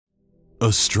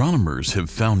Astronomers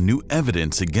have found new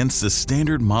evidence against the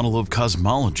standard model of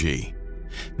cosmology.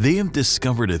 They have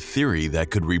discovered a theory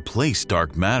that could replace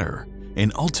dark matter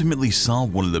and ultimately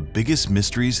solve one of the biggest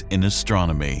mysteries in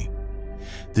astronomy.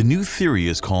 The new theory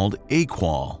is called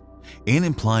AQUAL and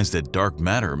implies that dark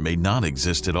matter may not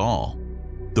exist at all.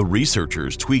 The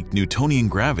researchers tweaked Newtonian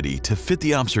gravity to fit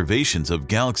the observations of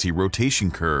galaxy rotation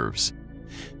curves.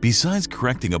 Besides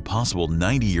correcting a possible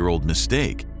 90-year-old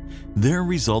mistake, their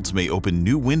results may open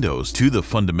new windows to the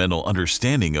fundamental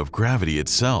understanding of gravity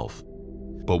itself.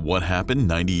 But what happened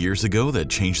 90 years ago that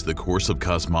changed the course of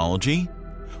cosmology?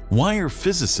 Why are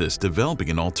physicists developing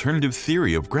an alternative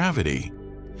theory of gravity?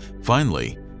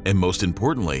 Finally, and most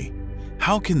importantly,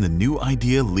 how can the new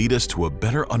idea lead us to a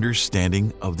better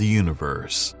understanding of the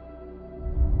universe?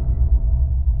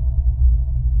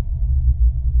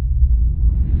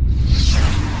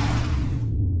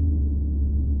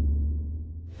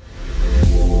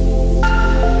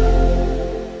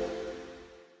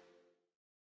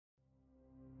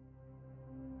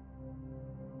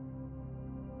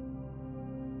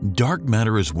 Dark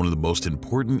matter is one of the most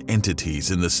important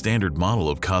entities in the standard model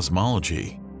of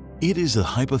cosmology. It is a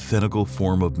hypothetical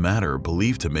form of matter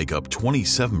believed to make up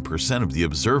 27% of the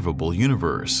observable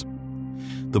universe.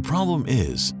 The problem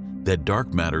is that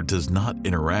dark matter does not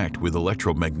interact with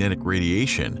electromagnetic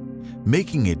radiation,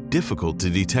 making it difficult to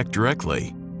detect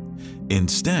directly.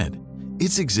 Instead,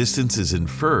 its existence is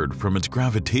inferred from its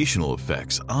gravitational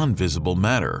effects on visible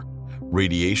matter,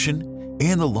 radiation,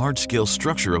 and the large-scale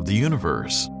structure of the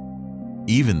universe.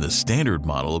 Even the standard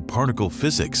model of particle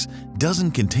physics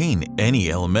doesn't contain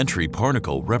any elementary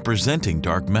particle representing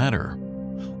dark matter.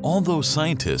 Although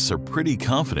scientists are pretty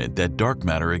confident that dark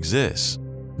matter exists,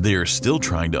 they are still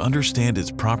trying to understand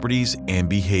its properties and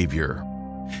behavior.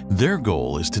 Their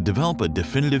goal is to develop a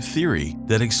definitive theory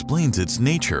that explains its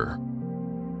nature.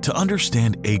 To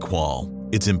understand AQUAL,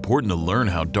 it's important to learn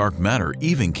how dark matter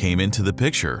even came into the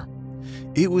picture.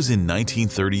 It was in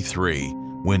 1933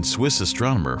 when Swiss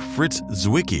astronomer Fritz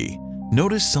Zwicky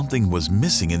noticed something was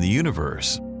missing in the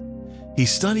universe. He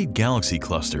studied galaxy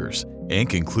clusters and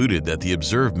concluded that the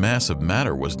observed mass of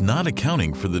matter was not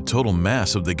accounting for the total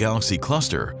mass of the galaxy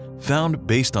cluster found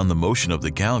based on the motion of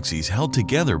the galaxies held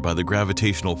together by the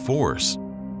gravitational force.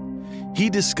 He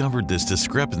discovered this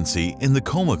discrepancy in the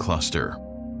Coma cluster.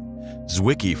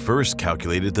 Zwicky first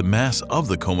calculated the mass of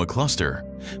the Coma cluster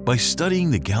by studying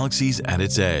the galaxies at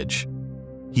its edge.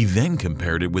 He then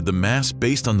compared it with the mass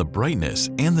based on the brightness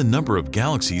and the number of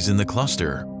galaxies in the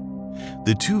cluster.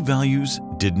 The two values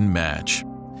didn't match.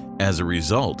 As a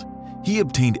result, he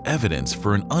obtained evidence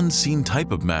for an unseen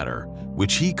type of matter,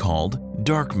 which he called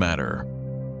dark matter.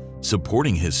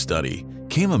 Supporting his study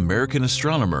came American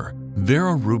astronomer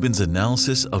Vera Rubin's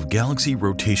analysis of galaxy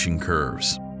rotation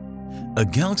curves. A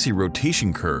galaxy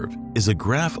rotation curve is a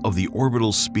graph of the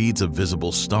orbital speeds of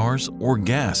visible stars or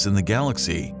gas in the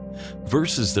galaxy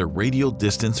versus their radial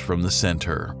distance from the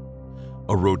center.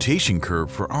 A rotation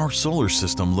curve for our solar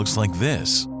system looks like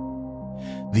this.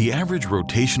 The average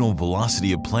rotational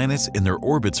velocity of planets in their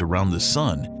orbits around the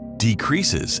Sun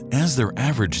decreases as their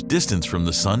average distance from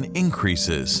the Sun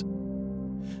increases.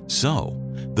 So,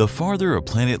 the farther a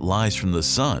planet lies from the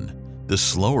Sun, the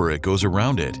slower it goes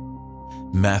around it.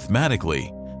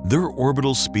 Mathematically, their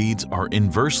orbital speeds are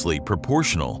inversely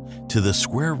proportional to the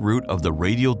square root of the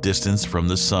radial distance from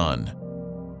the Sun.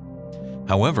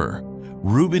 However,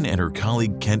 Rubin and her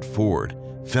colleague Kent Ford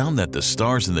found that the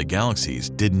stars in the galaxies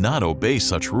did not obey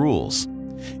such rules.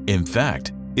 In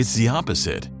fact, it's the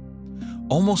opposite.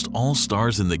 Almost all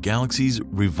stars in the galaxies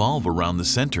revolve around the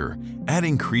center at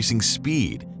increasing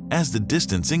speed as the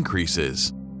distance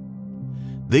increases.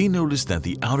 They noticed that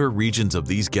the outer regions of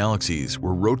these galaxies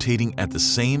were rotating at the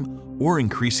same or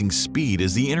increasing speed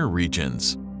as the inner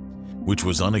regions, which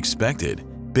was unexpected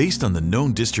based on the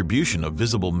known distribution of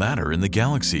visible matter in the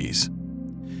galaxies.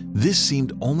 This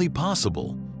seemed only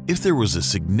possible if there was a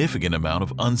significant amount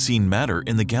of unseen matter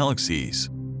in the galaxies.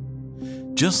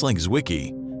 Just like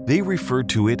Zwicky, they referred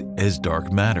to it as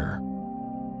dark matter.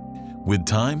 With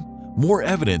time, more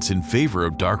evidence in favor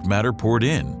of dark matter poured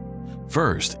in.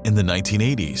 First, in the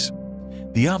 1980s,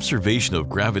 the observation of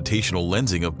gravitational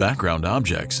lensing of background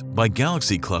objects by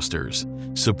galaxy clusters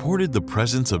supported the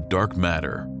presence of dark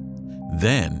matter.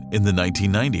 Then, in the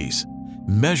 1990s,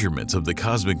 measurements of the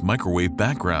cosmic microwave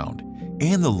background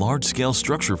and the large-scale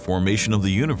structure formation of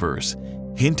the universe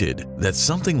hinted that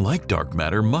something like dark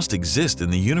matter must exist in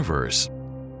the universe.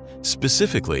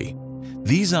 Specifically,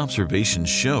 these observations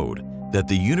showed that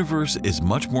the universe is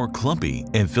much more clumpy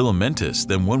and filamentous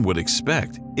than one would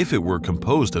expect if it were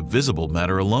composed of visible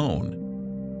matter alone.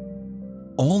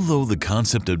 Although the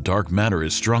concept of dark matter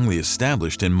is strongly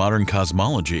established in modern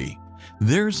cosmology,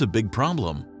 there's a big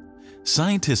problem.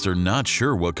 Scientists are not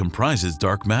sure what comprises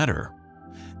dark matter.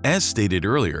 As stated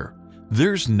earlier,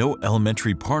 there's no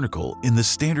elementary particle in the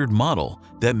standard model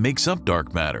that makes up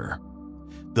dark matter.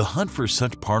 The hunt for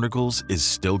such particles is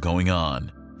still going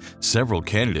on. Several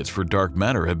candidates for dark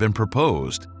matter have been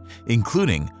proposed,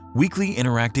 including weakly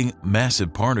interacting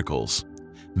massive particles,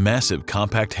 massive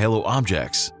compact halo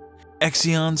objects,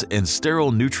 exons, and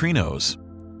sterile neutrinos.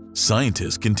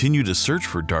 Scientists continue to search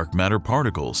for dark matter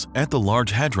particles at the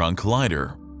Large Hadron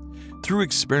Collider. Through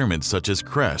experiments such as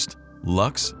CREST,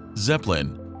 LUX,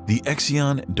 Zeppelin, the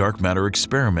Exeon Dark Matter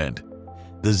Experiment,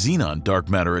 the Xenon Dark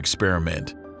Matter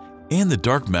Experiment, and the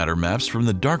dark matter maps from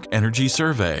the Dark Energy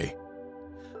Survey.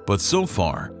 But so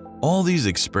far, all these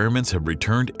experiments have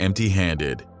returned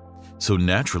empty-handed. So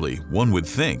naturally, one would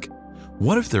think,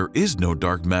 what if there is no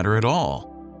dark matter at all?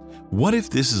 What if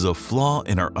this is a flaw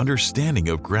in our understanding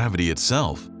of gravity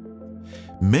itself?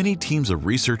 Many teams of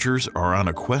researchers are on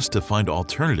a quest to find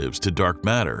alternatives to dark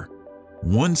matter.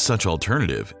 One such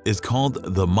alternative is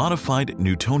called the Modified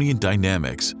Newtonian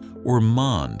Dynamics, or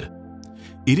MOND.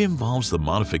 It involves the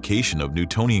modification of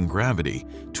Newtonian gravity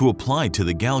to apply to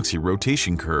the galaxy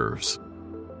rotation curves.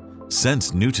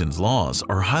 Since Newton's laws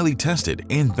are highly tested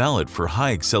and valid for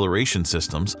high acceleration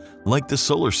systems like the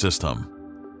solar system,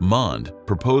 MOND,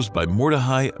 proposed by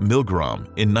Mordechai Milgram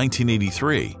in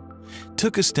 1983,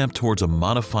 took a step towards a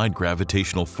modified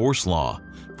gravitational force law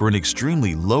for an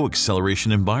extremely low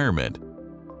acceleration environment.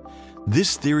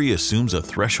 This theory assumes a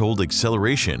threshold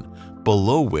acceleration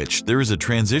below which there is a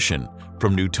transition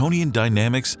from Newtonian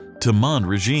dynamics to MOND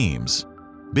regimes.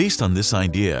 Based on this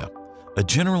idea, a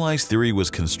generalized theory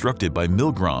was constructed by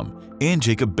Milgram and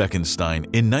Jacob Bekenstein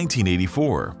in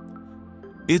 1984.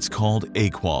 It's called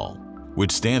AQUAL,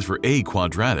 which stands for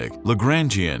A-quadratic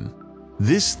Lagrangian.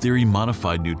 This theory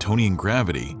modified Newtonian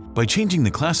gravity by changing the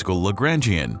classical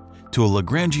Lagrangian to a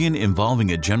Lagrangian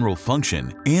involving a general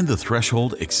function and the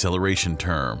threshold acceleration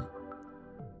term.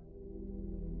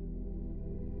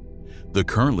 The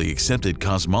currently accepted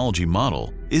cosmology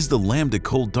model is the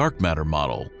lambda-cold dark matter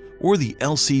model, or the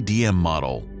LCDM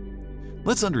model.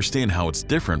 Let's understand how it's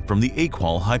different from the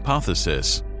AQUAL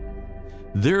hypothesis.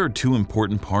 There are two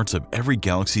important parts of every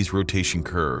galaxy's rotation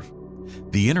curve: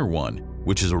 the inner one,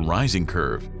 which is a rising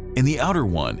curve, and the outer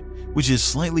one, which is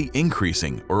slightly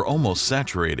increasing or almost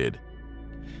saturated.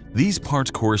 These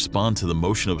parts correspond to the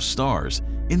motion of stars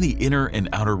in the inner and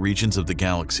outer regions of the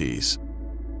galaxies.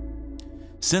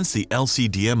 Since the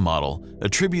LCDM model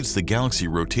attributes the galaxy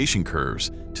rotation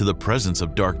curves to the presence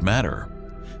of dark matter,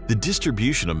 the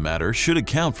distribution of matter should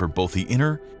account for both the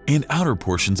inner and outer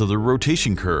portions of the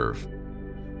rotation curve.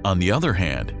 On the other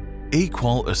hand,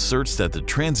 AQUAL asserts that the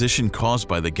transition caused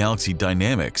by the galaxy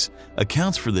dynamics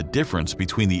accounts for the difference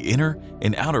between the inner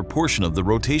and outer portion of the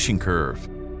rotation curve.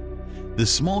 The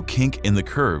small kink in the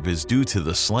curve is due to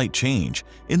the slight change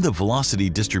in the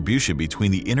velocity distribution between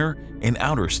the inner and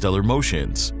outer stellar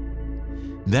motions.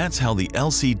 That's how the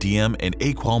LCDM and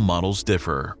AQUAL models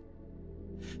differ.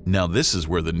 Now this is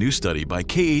where the new study by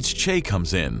K.H. Che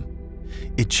comes in.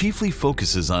 It chiefly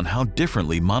focuses on how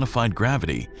differently modified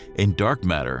gravity and dark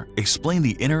matter explain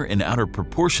the inner and outer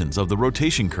proportions of the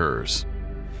rotation curves.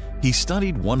 He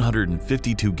studied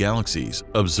 152 galaxies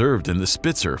observed in the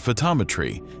Spitzer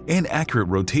photometry and accurate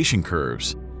rotation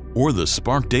curves, or the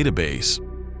SPARC database.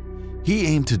 He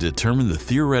aimed to determine the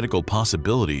theoretical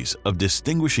possibilities of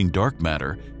distinguishing dark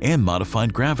matter and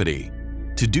modified gravity.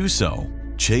 To do so,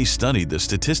 Che studied the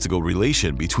statistical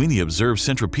relation between the observed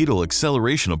centripetal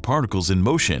acceleration of particles in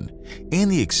motion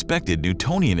and the expected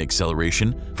Newtonian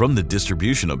acceleration from the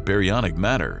distribution of baryonic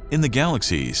matter in the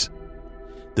galaxies.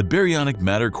 The baryonic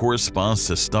matter corresponds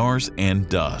to stars and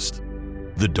dust.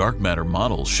 The dark matter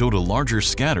model showed a larger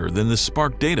scatter than the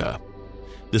SPARC data.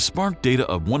 The SPARC data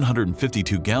of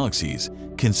 152 galaxies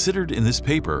considered in this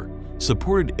paper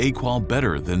supported AQUAL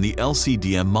better than the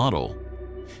LCDM model.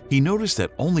 He noticed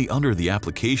that only under the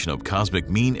application of cosmic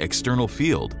mean external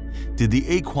field did the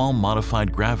AQUAL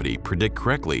modified gravity predict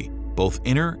correctly both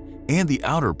inner and the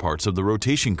outer parts of the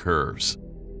rotation curves.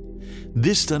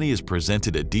 This study has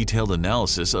presented a detailed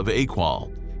analysis of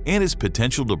AQUAL and its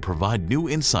potential to provide new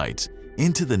insights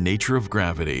into the nature of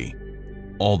gravity.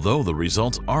 Although the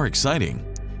results are exciting,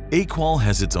 AQUAL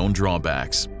has its own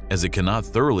drawbacks, as it cannot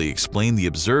thoroughly explain the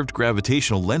observed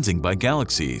gravitational lensing by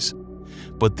galaxies.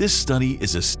 But this study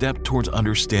is a step towards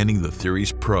understanding the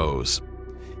theory's pros.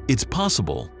 It's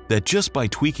possible that just by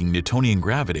tweaking Newtonian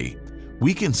gravity,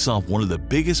 we can solve one of the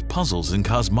biggest puzzles in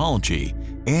cosmology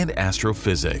and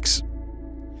astrophysics.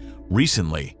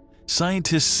 Recently,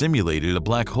 scientists simulated a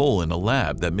black hole in a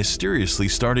lab that mysteriously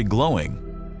started glowing.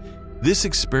 This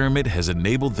experiment has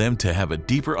enabled them to have a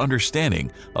deeper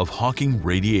understanding of Hawking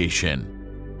radiation.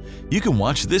 You can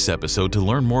watch this episode to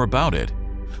learn more about it.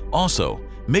 Also,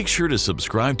 make sure to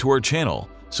subscribe to our channel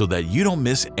so that you don't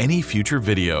miss any future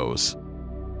videos.